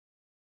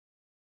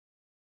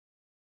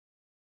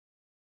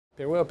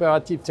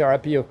Peri-operative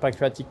therapy of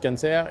pancreatic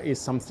cancer is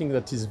something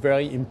that is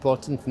very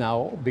important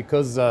now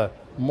because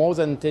more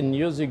than 10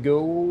 years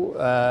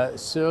ago,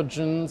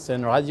 surgeons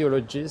and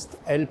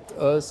radiologists helped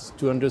us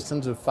to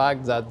understand the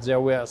fact that there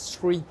were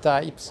three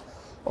types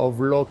of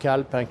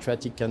local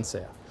pancreatic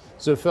cancer.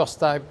 The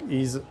first type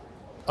is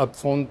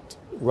upfront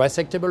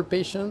resectable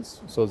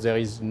patients, so there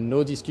is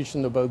no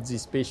discussion about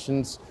these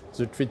patients.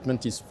 The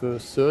treatment is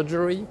first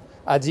surgery.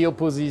 At the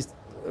opposite,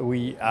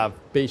 we have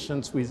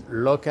patients with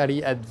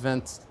locally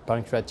advanced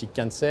pancreatic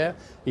cancer.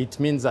 It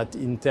means that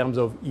in terms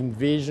of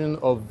invasion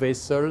of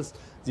vessels,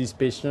 these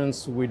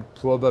patients will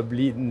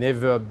probably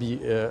never be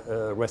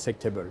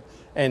resectable.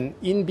 And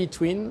in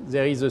between,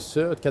 there is a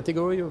third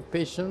category of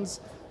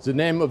patients. The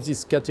name of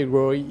this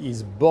category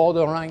is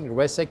borderline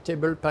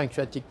resectable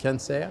pancreatic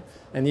cancer.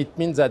 And it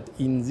means that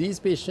in these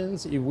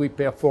patients, if we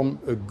perform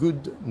a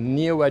good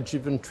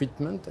neoadjuvant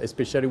treatment,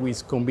 especially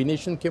with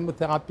combination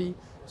chemotherapy,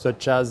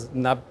 such as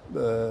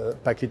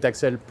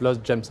Nab-Paclitaxel plus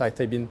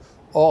gemcitabine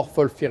or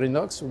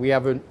FOLFIRINOX, we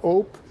have an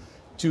hope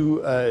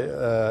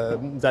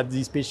that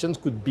these patients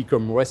could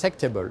become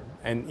resectable.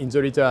 And in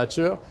the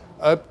literature,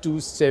 up to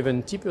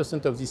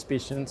 70% of these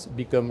patients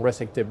become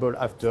resectable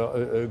after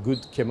a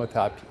good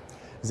chemotherapy.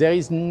 There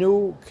is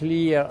no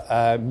clear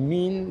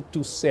mean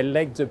to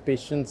select the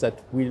patients that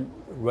will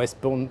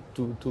respond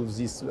to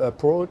this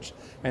approach.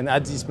 And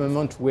at this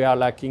moment, we are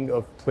lacking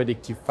of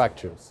predictive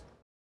factors.